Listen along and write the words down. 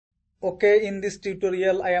Okay, in this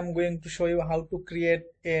tutorial I am going to show you how to create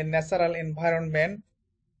a natural environment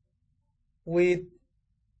with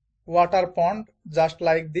water pond just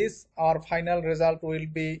like this. Our final result will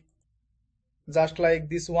be just like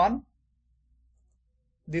this one.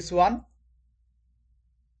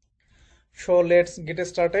 So let's get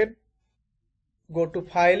started. Go to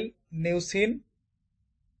File, New Scene.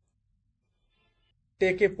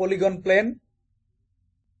 Take a polygon plane.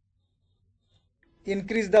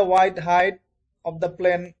 Increase the white height of the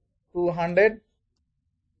plane to 100.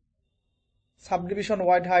 Subdivision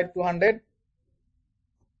white height to 100.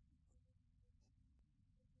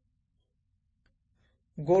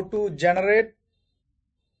 Go to Generate.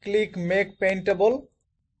 Click Make Paintable.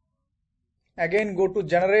 Again go to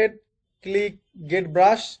Generate. Click Get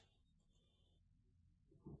Brush.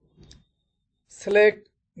 Select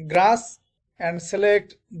Grass and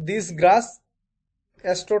select this grass,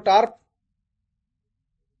 AstroTurf.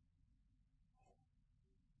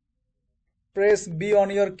 Press B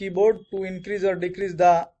on your keyboard to increase or decrease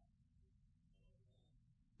the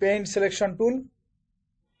paint selection tool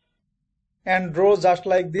and draw just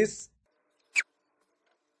like this.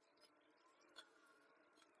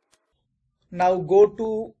 Now go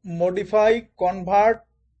to Modify, Convert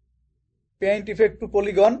Paint Effect to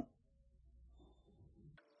Polygon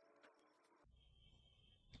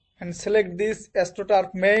and select this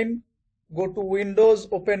AstroTurf main. Go to Windows,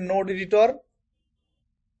 open Node Editor.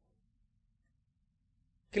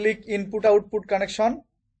 Click Input Output Connection.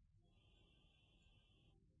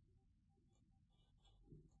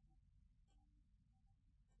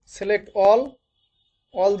 Select all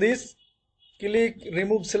this. Click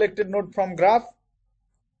Remove Selected Node from Graph.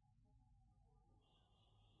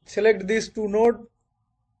 Select these two nodes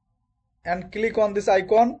and click on this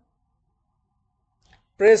icon.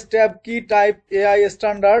 Press Tab key, type AI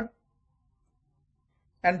Standard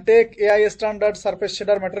and take AI Standard Surface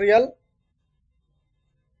Shader material.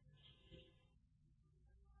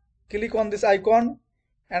 Click on this icon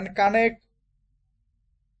and connect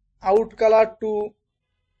out color to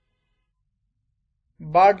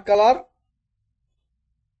bird color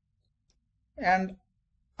and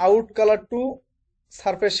out color to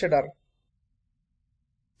surface shader.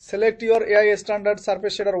 Select your AI Standard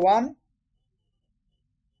Surface Shader 1.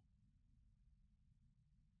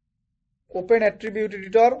 Open Attribute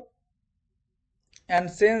Editor and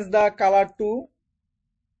change the color to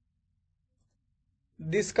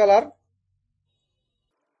this color.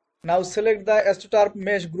 Now select the AstroTurf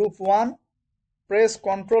Mesh Group 1. Press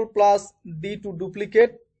Ctrl plus D to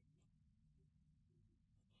duplicate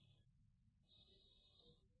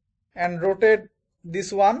and rotate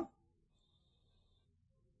this one.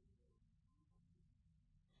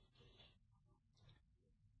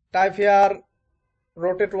 Type here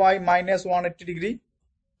rotate Y minus 180 degree.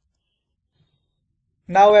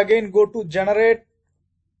 Now again go to Generate,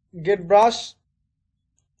 Get Brush,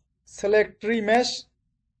 select Tree Mesh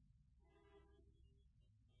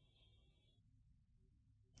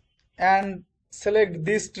and select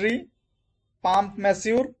this tree, Pump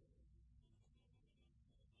Measure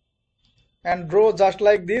and draw just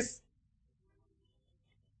like this.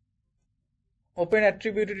 Open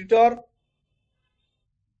Attribute Editor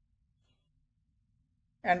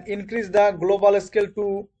and increase the global scale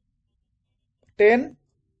to 10.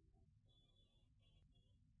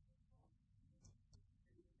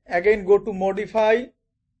 Again go to Modify,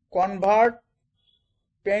 Convert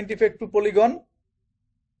Paint Effect to Polygon.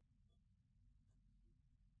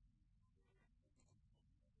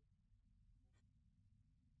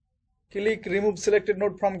 Click Remove Selected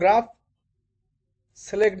Node from Graph.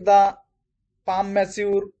 Select the Palm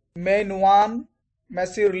Measure Main 1,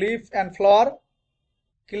 Measure Leaf and Flower.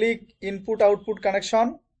 Click Input Output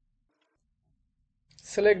Connection.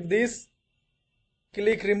 Select this.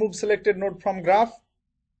 Click Remove Selected Node from Graph.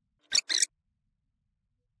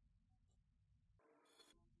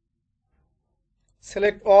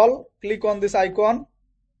 Select all. Click on this icon.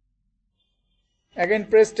 Again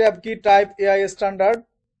press Tab key, type AI Standard.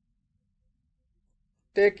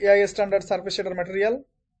 Take AI Standard Surface Shader material.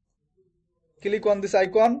 Click on this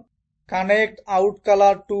icon. Connect out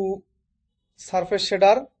color to surface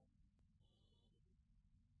shader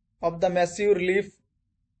of the Measure Leaf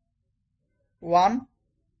 1.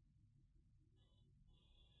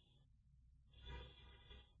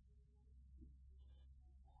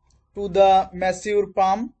 To the Measure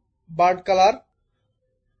Palm bird color,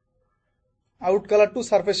 out color to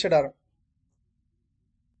surface shader.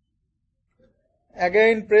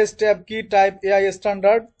 Again press Tab key, type AI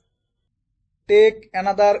Standard. Take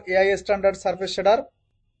another AI Standard Surface Shader.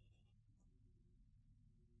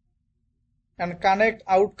 and connect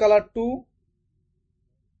out color to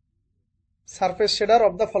surface shader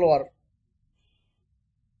of the flower.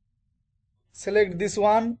 Select this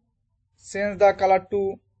one, change the color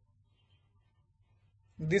to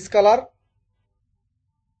this color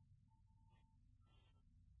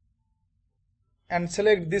and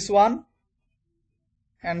select this one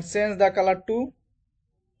and change the color to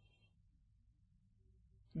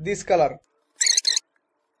this color.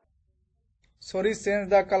 Change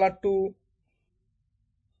the color to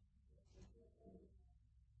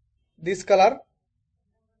this color.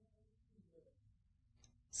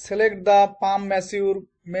 Select the palm masseur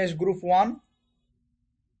mesh group 1.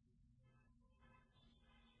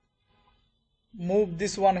 Move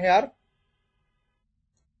this one here.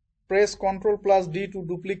 Press Ctrl plus D to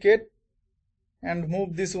duplicate and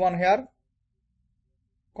move this one here.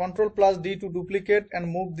 Ctrl plus D to duplicate and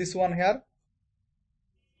move this one here.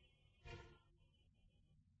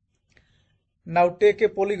 Now take a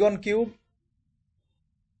polygon cube.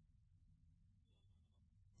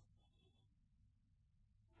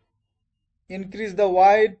 Increase the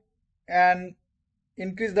width and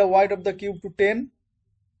increase the width of the cube to 10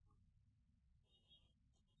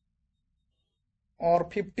 or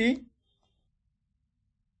 50.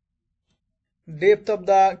 Depth of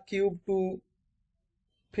the cube to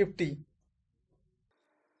 50.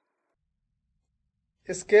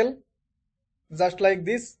 Scale just like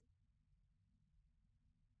this.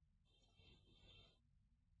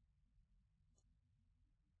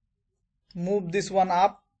 Move this one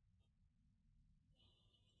up.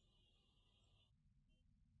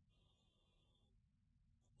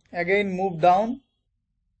 Again move down.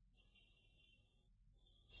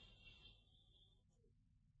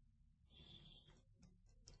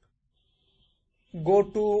 Go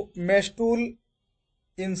to mesh tool,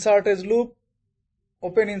 insert edge loop,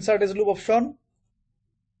 open insert edge loop option,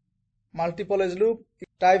 multiple edge loop,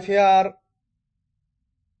 type here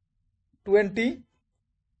 20.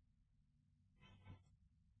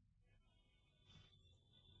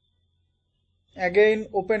 Again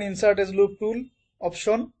open insert edge loop tool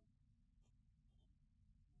option,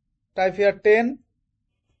 type here 10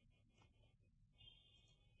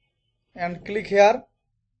 and click here.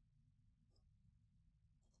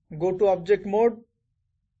 Go to object mode,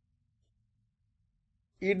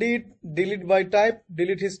 edit, delete by type,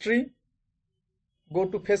 delete history. Go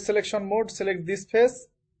to face selection mode, select this face.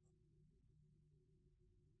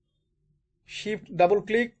 Shift double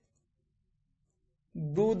click.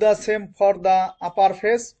 Do the same for the upper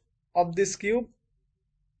face of this cube.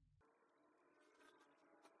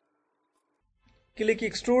 Click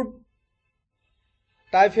extrude.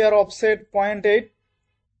 Type here offset 0.8.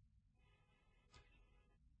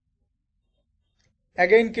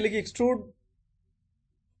 Again click extrude.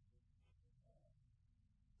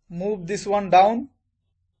 Move this one down.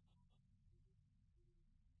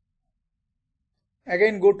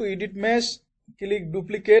 Again go to edit mesh, click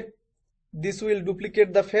duplicate. This will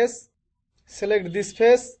duplicate the face. Select this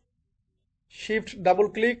face. Shift double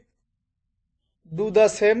click. Do the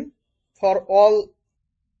same for all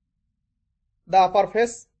the upper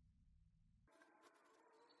face.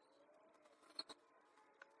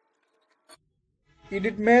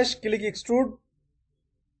 Edit mesh, click extrude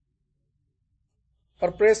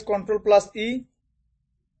or press Ctrl plus E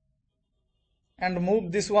and move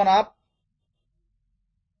this one up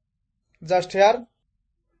just here.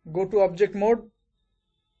 Go to object mode,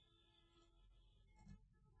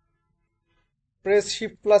 press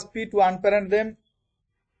Shift plus P to unparent them.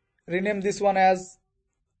 Rename this one as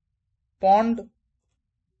pond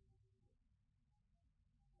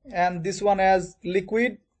and this one as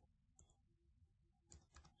liquid.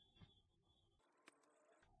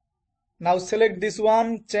 Now select this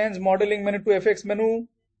one, change modeling menu to FX menu,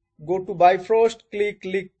 go to Bifrost, click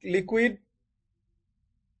liquid.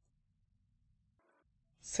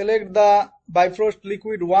 Select the Bifrost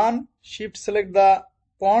liquid 1, shift select the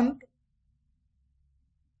pond.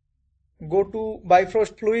 Go to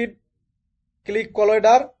Bifrost fluid, click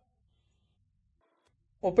colloider.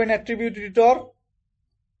 Open attribute editor.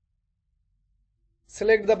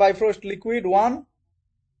 Select the Bifrost liquid 1,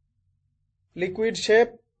 liquid shape.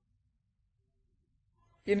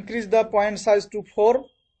 Increase the point size to 4.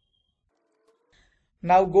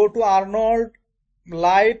 Now go to Arnold,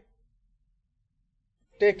 light,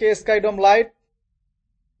 take a sky dome light.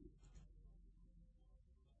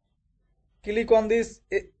 Click on this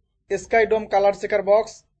sky dome color checker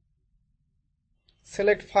box.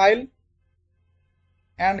 Select file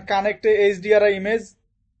and connect a HDRI image.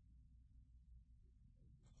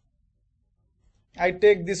 I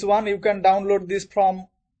take this one. You can download this from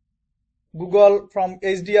Google from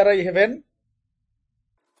HDRI Heaven.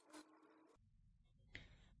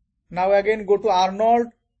 Now again go to Arnold,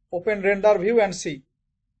 open render view and see.